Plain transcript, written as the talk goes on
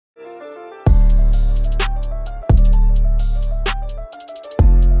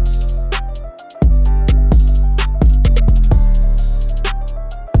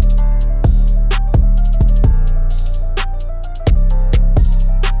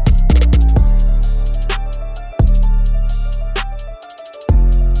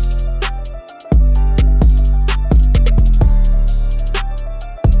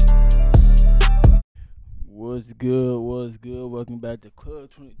at the Club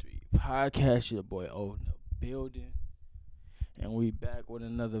 23 podcast. Your boy O in the building. And we back with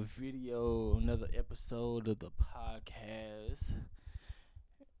another video, another episode of the podcast.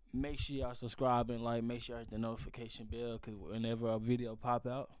 Make sure y'all subscribe and like. Make sure you hit the notification bell, because whenever a video pop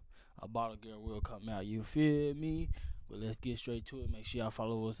out, a bottle girl will come out. You feel me? But let's get straight to it. Make sure y'all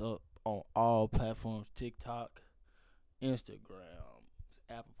follow us up on all platforms: TikTok, Instagram,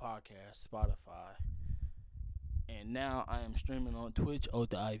 Apple Podcasts, Spotify. And now I am streaming on Twitch,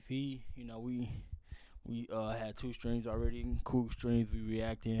 OTIV. You know, we had 2 streams already, cool streams. We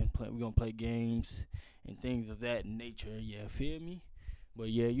reacting, we're gonna play games and things of that nature. Yeah, feel me? But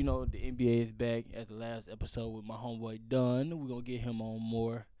yeah, you know, the NBA is back at the last episode with my homeboy Dunn. We're gonna get him on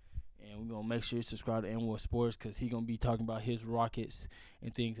more, and we're gonna make sure you subscribe to N1 Sports, because he gonna be talking about his Rockets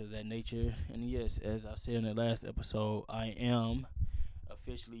and things of that nature. And yes, as I said in the last episode, I am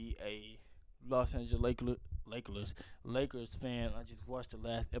officially a Los Angeles Lakers fan. I just watched the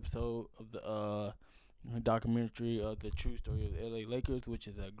last episode of the documentary of the true story of the LA Lakers, which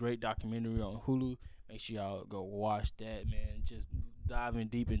is a great documentary on Hulu. Make sure y'all go watch that, man. Just diving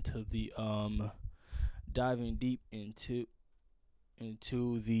deep into the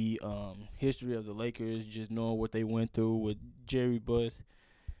history of the Lakers, just knowing what they went through with Jerry Buss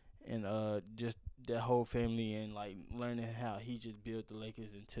and just that whole family, and like learning how he just built the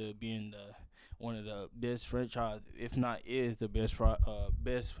Lakers into being one of the best franchise, if not is the best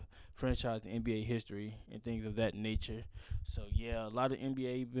franchise in NBA history and things of that nature. So yeah, a lot of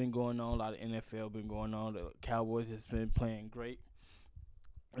NBA been going on, a lot of NFL been going on. The Cowboys has been playing great.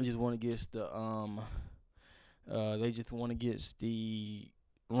 I just want to get they just want to get the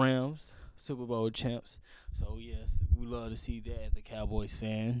Rams Super Bowl champs. So yes, we love to see that as a Cowboys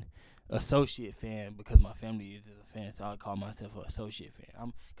fan, associate fan, because my family is a fan, so I call myself an associate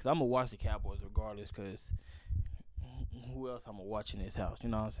fan. Because I'm gonna watch the Cowboys regardless, because who else I'm gonna watch in this house? You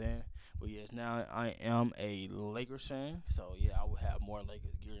know what I'm saying? But yes, now I am a Lakers fan, so yeah, I will have more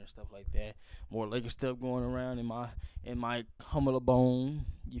Lakers gear and stuff like that, more Lakers stuff going around in my humble bone.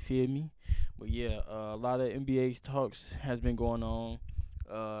 You feel me? But yeah, a lot of NBA talks has been going on.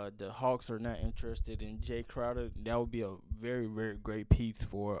 The Hawks are not interested in Jay Crowder. That would be a very, very great piece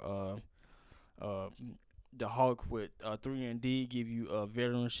for the Hawks with 3-and-D, give you a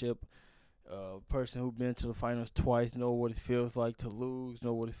veteranship. Person who's been to the finals twice, know what it feels like to lose,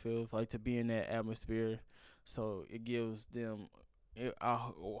 know what it feels like to be in that atmosphere. So it gives them.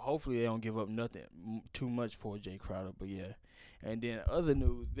 Hopefully they don't give up nothing too much for Jay Crowder. But yeah, and then other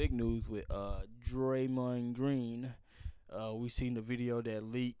news, big news with Draymond Green. We seen the video that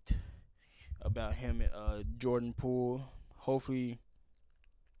leaked about him and Jordan Poole. Hopefully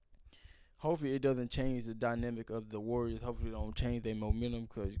it doesn't change the dynamic of the Warriors. Hopefully it don't change their momentum,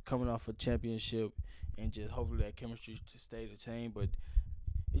 because coming off a championship, and just hopefully that chemistry to stay the same. But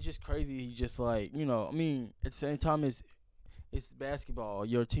it's just crazy. He just like, you know, I mean, at the same time, it's basketball.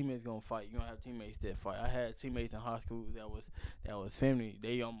 Your teammates gonna fight. You gonna have teammates that fight. I had teammates in high school that was family.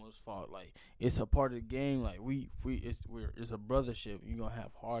 They almost fought. Like, it's a part of the game. Like it's a brothership. You are gonna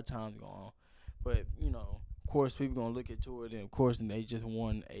have hard times going on, but you know, of course, people gonna look into it, and of course, they just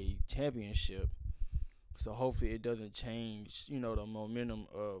won a championship. So hopefully it doesn't change, you know, the momentum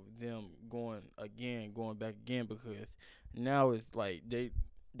of them going back again, because now it's like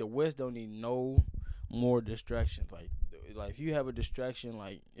the West don't need no more distractions. Like if you have a distraction,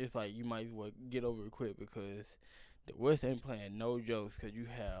 like it's like you might as well get over it quick, because the West ain't playing no jokes. Because you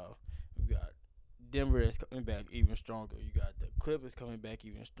got Denver is coming back even stronger. You got the Clippers coming back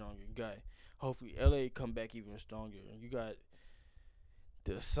even stronger. You got hopefully LA come back even stronger. You got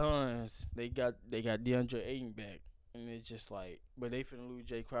the Suns. They got DeAndre Ayton back, and it's just like, but they finna lose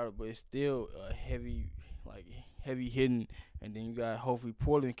Jay Crowder, but it's still a heavy hitting. And then you got hopefully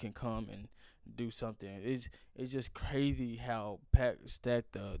Portland can come and do something. It's just crazy how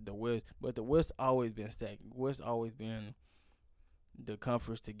stacked the West, but the West always been stacked. West always been the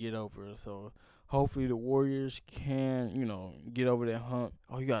conference to get over. So hopefully the Warriors can, you know, get over that hump.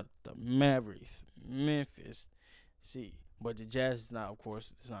 Oh, you got the Mavericks, Memphis. See, but the Jazz is not, of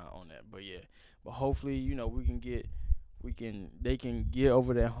course, it's not on that. But yeah, but hopefully, you know, they can get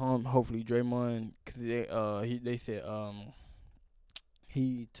over that hump. Hopefully Draymond, cause they said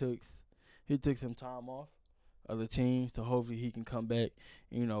he took some time off of the team, so hopefully he can come back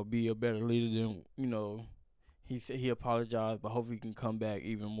and, you know, be a better leader than, you know, he said he apologized, but hopefully he can come back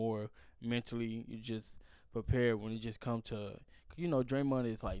even more mentally. You just prepared when it just come to, cause you know, Draymond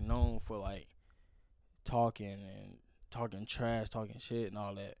is like known for like talking trash, talking shit and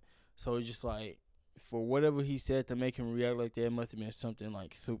all that. So it's just like, for whatever he said to make him react like that, it must have been something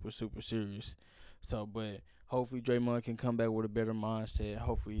like super, super serious. So, but hopefully Draymond can come back with a better mindset.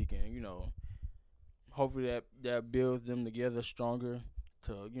 Hopefully he can, hopefully that builds them together stronger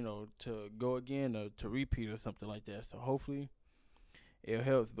to, to go again or to repeat or something like that. So hopefully it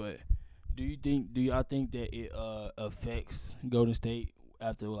helps. But do y'all think that it affects Golden State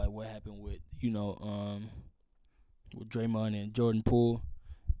after like what happened with with Draymond and Jordan Poole?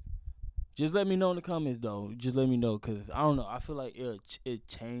 Just let me know in the comments though. Just let me know, cause I don't know. I feel like it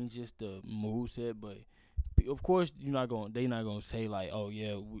changes the mood set, but of course they not gonna say like, oh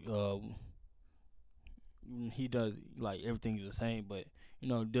yeah, he does like everything's the same. But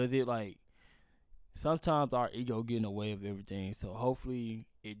does it like sometimes our ego get in the way of everything? So hopefully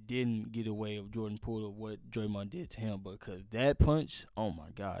it didn't get away of Jordan Poole or what Draymond did to him. Because that punch, oh my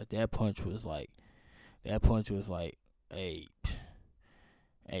god, that punch was like a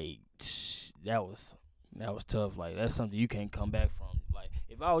hey, that was tough. Like that's something you can't come back from. Like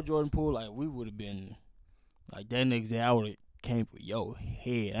if I was Jordan Poole, like we would have been like that next day. I would have came for your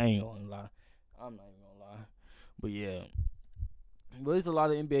head. I ain't gonna lie. I'm not even gonna lie. But yeah, but there's a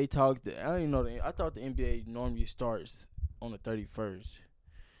lot of NBA talk. That I don't even know. I thought the NBA normally starts on the 31st.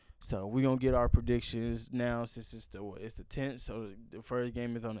 So we're gonna get our predictions now since it's the 10th. So the first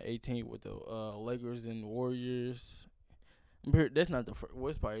game is on the 18th with the Lakers and Warriors. That's not the first. Well,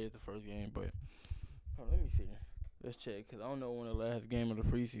 it's probably is the first game, but let me see. Let's check because I don't know when the last game of the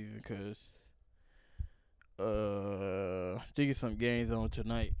preseason. Because I think it's some games on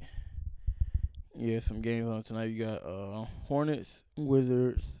tonight. Yeah, some games on tonight. You got Hornets,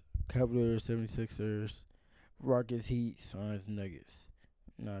 Wizards, Cavaliers, 76ers, Rockets, Heat, Suns, Nuggets.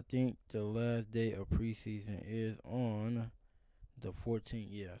 Now I think the last day of preseason is on the 14th.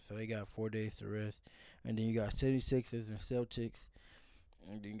 Yeah, so they got 4 days to rest. And then you got 76ers and Celtics.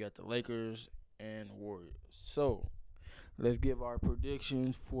 And then you got the Lakers and Warriors. So, let's give our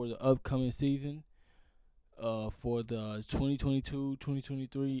predictions for the upcoming season. For the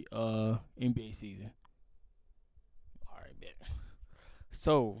 2022-2023 NBA season. Alright, bet.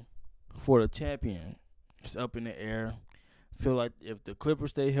 So, for the champion, it's up in the air. Feel like if the Clippers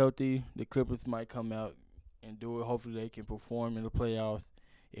stay healthy, the Clippers might come out and do it. Hopefully they can perform in the playoffs.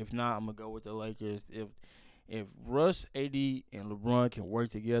 If not, I'm gonna go with the Lakers. If Russ, AD, and LeBron can work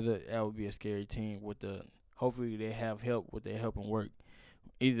together, that would be a scary team. Hopefully they have help with their help and work.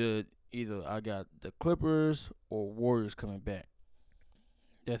 Either I got the Clippers or Warriors coming back.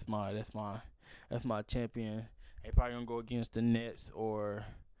 That's my champion. They probably gonna go against the Nets or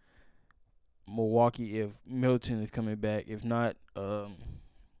Milwaukee if Middleton is coming back. If not,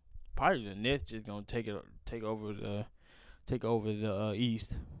 probably the Nets just gonna take over the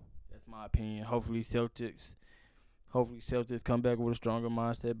East. That's my opinion. Hopefully Celtics come back with a stronger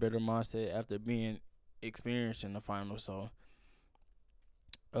mindset, better mindset after being experienced in the finals. So,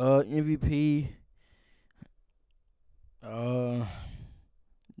 MVP,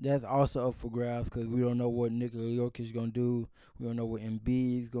 that's also up for grabs because we don't know what Nikola Jokic is gonna do. We don't know what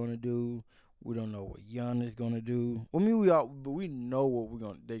Embiid is gonna do. We don't know what Giannis is gonna do. I mean, we know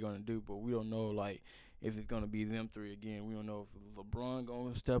what they're gonna do, but we don't know like if it's gonna be them three again. We don't know if LeBron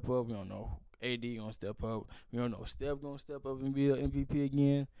gonna step up. We don't know if AD gonna step up. We don't know if Steph gonna step up and be the MVP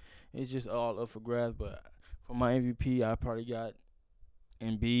again. It's just all up for grabs. But for my MVP, I probably got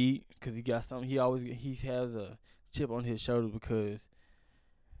Embiid because he got something. He has a chip on his shoulder because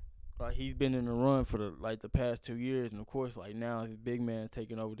like he's been in the run for the past 2 years, and of course like now his big man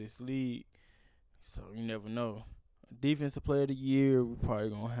taking over this league. So you never know. Defensive player of the year, we probably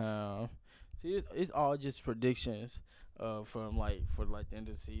gonna have. See, it's all just predictions, from for the end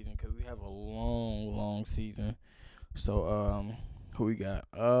of the season because we have a long season. So who we got?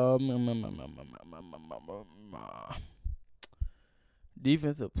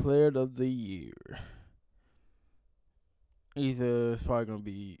 Defensive player of the year. Either it's probably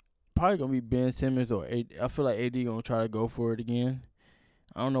gonna be Ben Simmons or AD. I feel like AD gonna try to go for it again.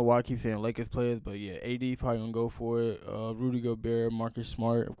 I don't know why I keep saying Lakers players, but yeah, AD probably gonna go for it. Rudy Gobert, Marcus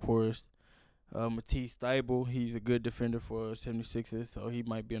Smart, of course. Matisse Thybulle, he's a good defender for 76ers, so he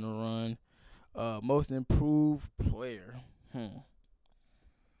might be in a run. Most improved player.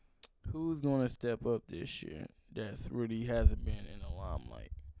 Who's gonna step up this year? That's really hasn't been in the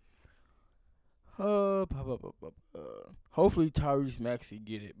limelight. Hopefully Tyrese Maxey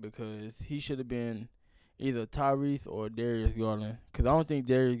get it because he should have been either Tyrese or Darius Garland. Because I don't think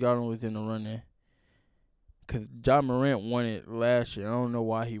Darius Garland was in the running. Because John Morant won it last year. I don't know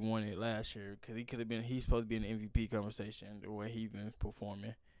why he won it last year. Because he's supposed to be in the MVP conversation the way he's been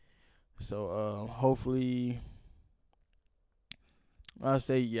performing. So, hopefully, I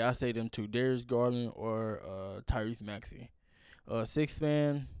say them two. Darius Garland or Tyrese Maxey. Sixth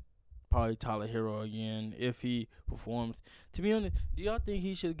man, probably Tyler Hero again if he performs. To be honest, do y'all think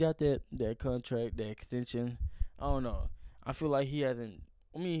he should have got that contract, that extension? I don't know. I feel like he hasn't.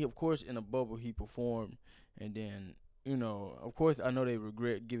 I mean, of course, in a bubble he performed, and then of course, I know they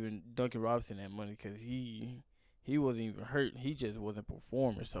regret giving Duncan Robinson that money because he wasn't even hurt. He just wasn't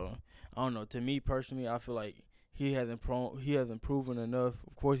performing. So I don't know. To me personally, I feel like he hasn't proven enough.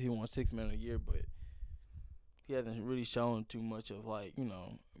 Of course, he won $6 million a year, but he hasn't really shown too much of like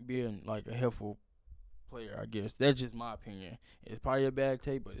being like a helpful player. I guess that's just my opinion. It's probably a bad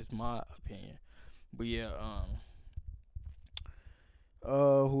take, but it's my opinion. But yeah,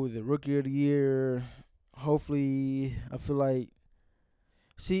 who is it? Rookie of the year. Hopefully, I feel like.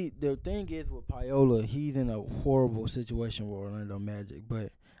 See, the thing is with Paola, he's in a horrible situation with Orlando Magic,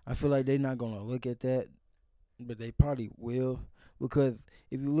 but I feel like they're not gonna look at that, but they probably will because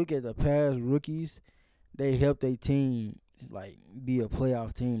if you look at the past rookies, they helped their team like be a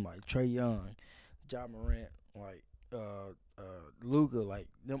playoff team, like Trey Young, Ja Morant, like Luka, like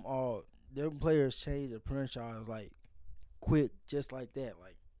them players changed the franchise like quick, just like that,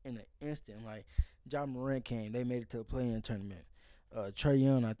 like in an instant. Like Ja Morant came, they made it to a play-in tournament. Trey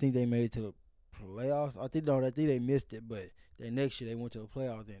Young, I think they made it to the playoffs. I think they missed it, but then next year they went to the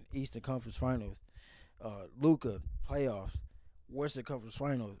playoffs and Eastern Conference Finals. Luka playoffs, Western Conference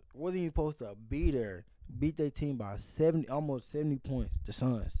Finals. Wasn't even supposed to be there. Beat their team by 70, almost 70 points. The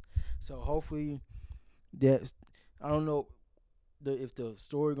Suns. So hopefully that's. I don't know if the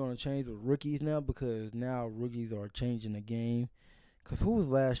story gonna change with rookies now because now rookies are changing the game. Cause who was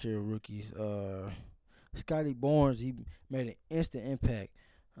last year rookies? Scotty Barnes, he made an instant impact.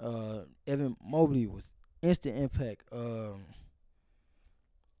 Evan Mobley was instant impact.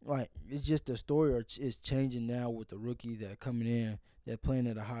 Like it's just the story is changing now with the rookies that are coming in, that playing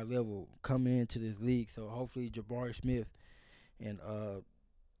at a high level, coming into this league. So hopefully Jabari Smith and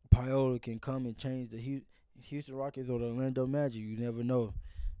Paola can come and change the Houston Rockets or the Orlando Magic. You never know,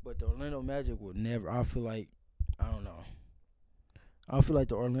 but the Orlando Magic would never. I feel like I don't know. I feel like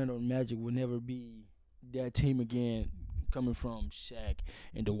the Orlando Magic will never be that team again, coming from Shaq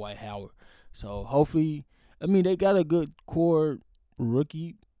and Dwight Howard. So hopefully, I mean they got a good core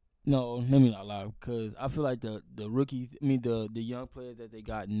rookie. No, let me not lie, because I feel like the rookies, I mean the young players that they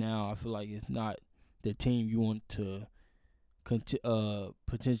got now, I feel like it's not the team you want to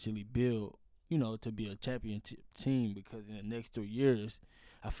potentially build, to be a championship team. Because in the next 3 years,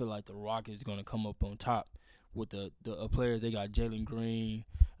 I feel like the Rockets gonna come up on top with the players. They got Jalen Green,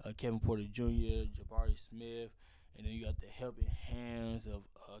 Kevin Porter Jr., Jabari Smith, and then you got the helping hands of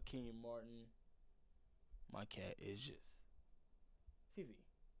Kenyon Martin. My cat is just Fifi.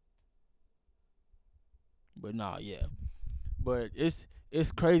 But nah, yeah. But it's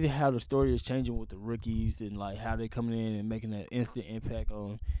crazy how the story is changing with the rookies and like how they coming in and making an instant impact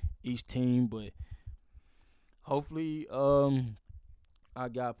on each team. But hopefully, I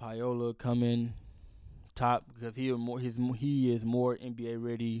got Paola coming top because he is more NBA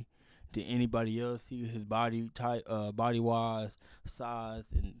ready than anybody else. His body type, body wise, size,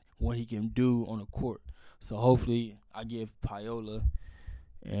 and what he can do on the court. So hopefully, I give Paola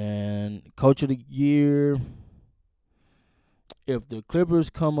and coach of the year. If the Clippers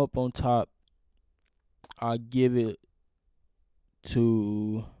come up on top, I give it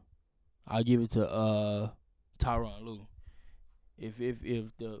to Tyronn Lue. If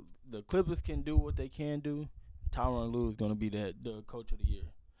the Clippers can do what they can do, Tyronn Lue is gonna be the coach of the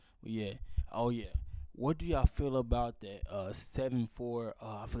year. But yeah, oh yeah. What do y'all feel about that 7'4"?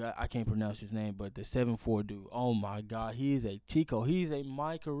 I forgot, I can't pronounce his name, but the 7'4" dude. Oh my God, he is a Chico. He's a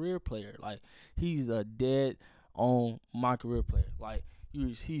my career player. Like he's a dead on my career player. Like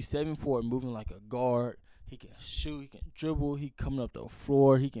he's 7'4", moving like a guard. He can shoot. He can dribble. He coming up the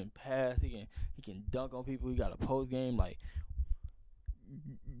floor. He can pass. He can dunk on people. He got a post game. Like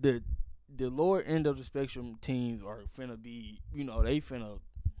the lower end of the spectrum teams are finna be. They finna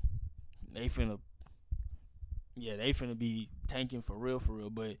they finna be tanking for real, for real.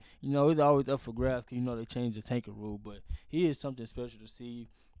 But it's always up for grabs. 'Cause they changed the tanking rule. But he is something special to see.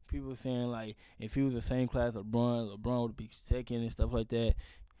 People saying like if he was the same class as LeBron would be second and stuff like that.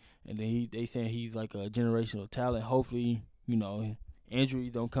 And then they saying he's like a generational talent. Hopefully,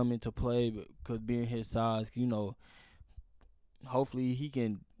 injuries don't come into play, because being his size, hopefully he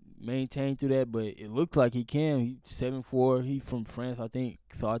can maintain through that. But it looks like he can. He's 7'4". He's from France, I think.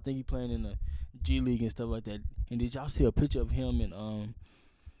 So I think he's playing in the G League and stuff like that. And did y'all see a picture of him and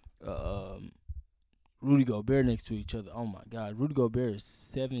Rudy Gobert next to each other? Oh my God, Rudy Gobert is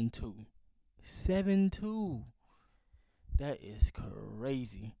 7'2". 7'2". That is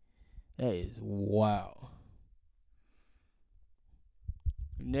crazy. That is wow.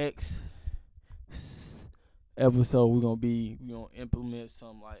 Next episode, we gonna implement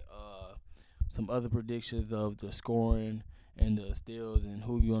some other predictions of the scoring and the steals and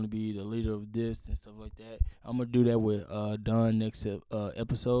who's gonna be the leader of this and stuff like that. I'm gonna do that with Don next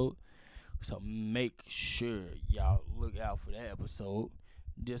episode. So make sure y'all look out for that episode.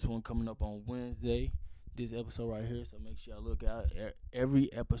 This one coming up on Wednesday. This episode right here. So make sure y'all look out.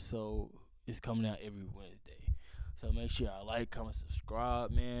 Every episode is coming out every Wednesday. So make sure y'all like, comment,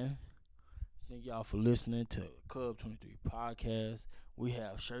 subscribe, man. Thank y'all for listening to Club 23 Podcast. We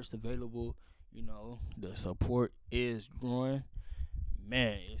have shirts available. You know, the support is growing.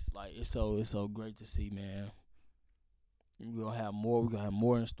 Man, it's so great to see, man. We're gonna have more. We're gonna have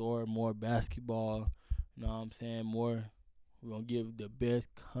more in store, more basketball. You know what I'm saying? More. We're gonna give the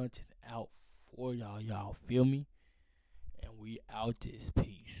best content out for y'all. Y'all feel me? And we out this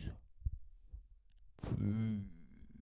piece.